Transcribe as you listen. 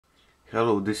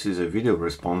Hello, this is a video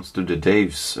response to the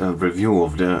Dave's review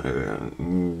of the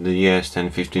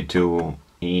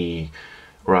DS1052E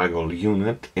Rigol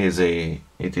unit. It is a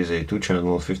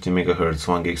 2-channel 50 MHz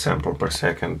 1 gig sample per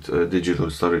second digital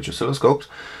storage oscilloscope.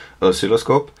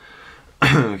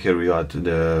 Here we got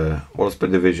the volts per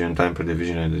division, time per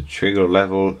division, and the trigger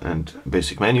level and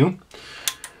basic menu.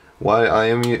 While I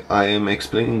am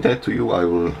explaining that to you, I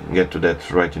will get to that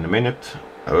right in a minute.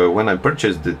 When I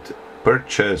purchased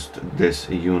this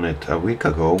unit a week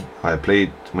ago,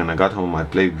 when I got home I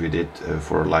played with it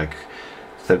for like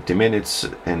 30 minutes,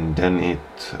 and then it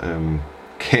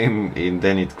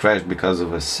crashed because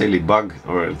of a silly bug,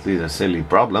 or at least a silly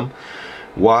problem.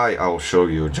 Why, I'll show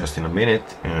you just in a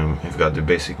minute. I've got the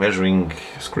basic measuring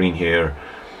screen here,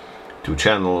 2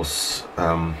 channels.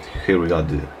 Here we got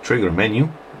the trigger menu,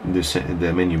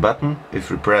 the menu button. If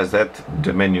we press that,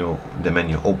 the menu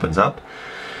opens up.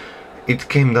 It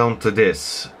came down to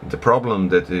this. The problem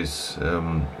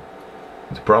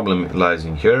lies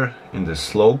in here, in the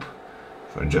slope.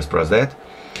 If I just press that,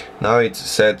 now it's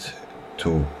set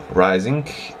to rising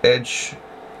edge.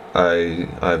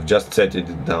 I've just set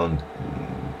it down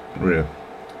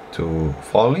to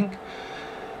falling,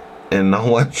 and now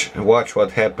watch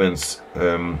what happens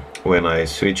when I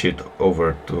switch it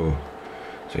over to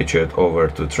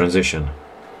transition.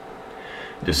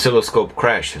 The oscilloscope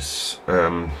crashes.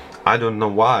 I don't know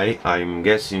why. I'm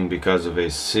guessing because of a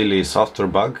silly software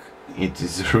bug. It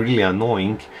is really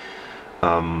annoying.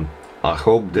 I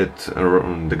hope that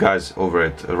the guys over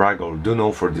at Rigol do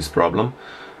know for this problem.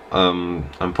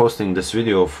 I'm posting this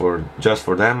video just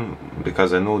for them,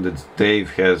 because I know that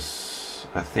Dave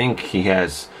I think he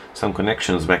has some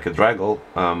connections back at Rigol.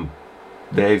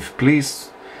 Dave, please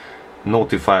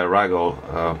notify Rigol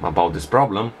about this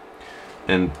problem,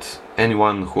 and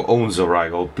anyone who owns a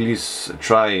Rigol, please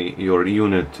try your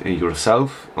unit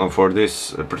yourself for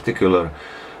this particular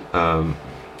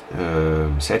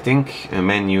setting,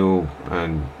 menu,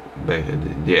 and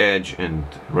the edge, and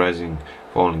rising,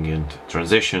 falling, and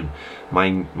transition.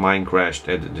 Mine crashed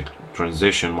at the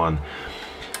transition one.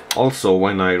 Also,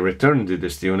 when I returned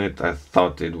this unit, I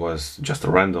thought it was just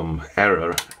a random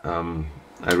error.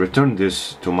 I returned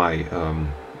this to my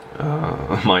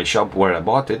my shop where I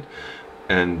bought it,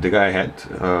 and the guy had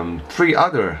 3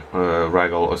 other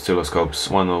Rigol oscilloscopes.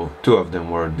 Two of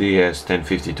them were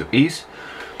DS1052Es.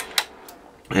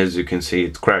 As you can see,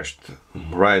 it crashed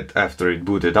right after it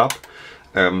booted up.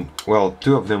 Well,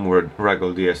 2 of them were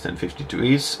Rigol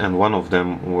DS1052Es, and one of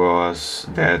them was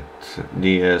that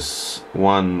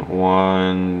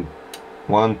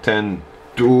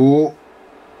DS1102.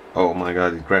 Oh my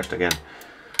god, it crashed again.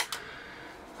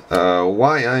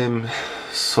 Why I am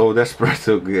so desperate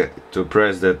to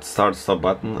press that start-stop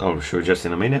button, I'll show you just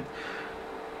in a minute.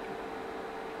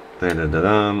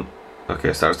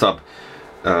 Okay, start-stop.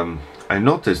 I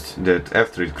noticed that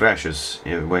after it crashes,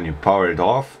 when you power it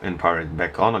off and power it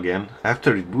back on again,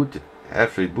 after it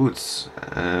boots,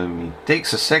 it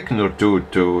takes a second or two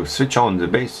to switch on the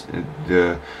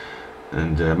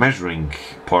measuring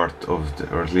part of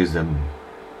or at least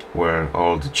where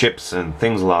all the chips and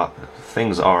things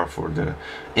are for the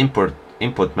input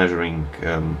measuring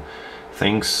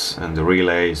things, and the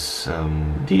relays,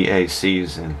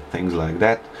 DACs and things like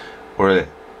that, or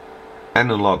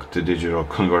analog to digital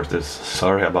converters.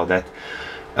 Sorry about that.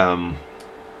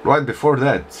 Right before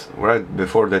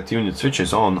that unit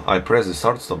switches on, I press the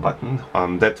start stop button.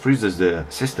 That freezes the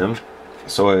system,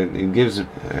 so it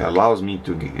allows me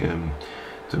to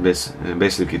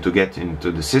basically to get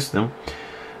into the system.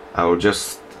 I will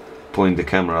just point the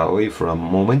camera away for a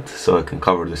moment so I can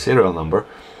cover the serial number.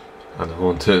 I don't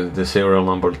want the serial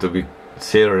number to be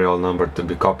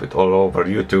copied all over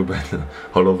YouTube and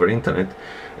all over internet.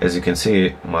 As you can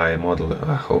see, my model,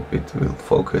 I hope it will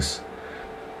focus.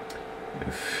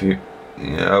 If you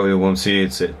won't see,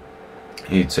 it's a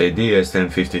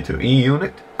DS1052E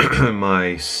unit.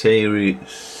 My series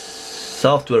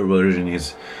software version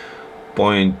is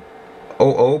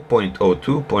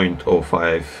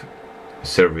 0.02.05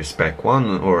 service pack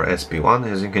 1, or SP1.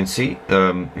 As you can see,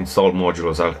 installed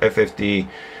modules are FFT.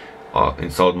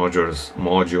 Installed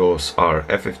modules are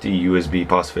FFT, USB,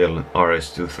 pass-fail, and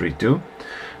RS-232.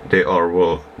 They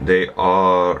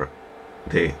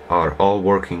are all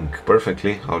working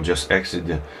perfectly. I'll just exit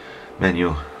the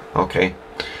menu. Okay.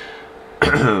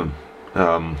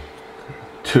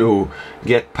 To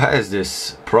get past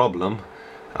this problem,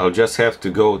 I'll just have to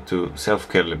go to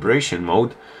self-calibration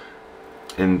mode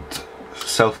and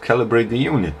self-calibrate the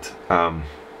unit.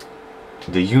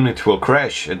 The unit will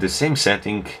crash at the same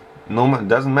setting. No, it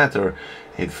doesn't matter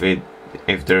if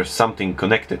there's something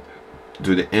connected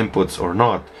to the inputs or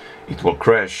not, it will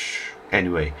crash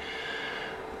anyway.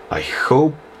 I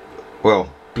hope, well,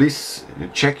 please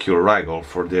check your Rigol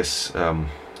for this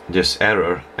this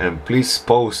error, and please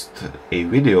post a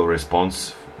video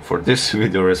response for this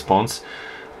video response.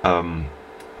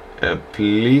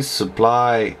 Please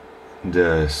supply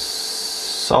the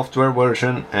software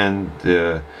version and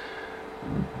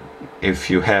if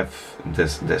you have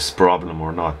this problem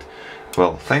or not.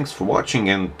 Well, thanks for watching,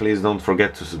 and please don't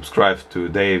forget to subscribe to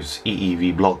Dave's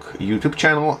EEV blog YouTube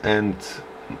channel and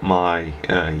my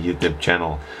YouTube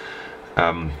channel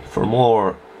for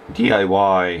more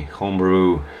DIY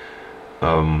homebrew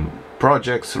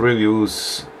projects,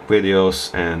 reviews,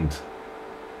 videos, and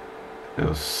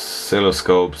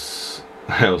oscilloscopes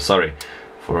sorry,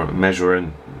 for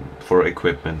measuring for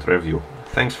equipment review.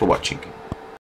 Thanks for watching.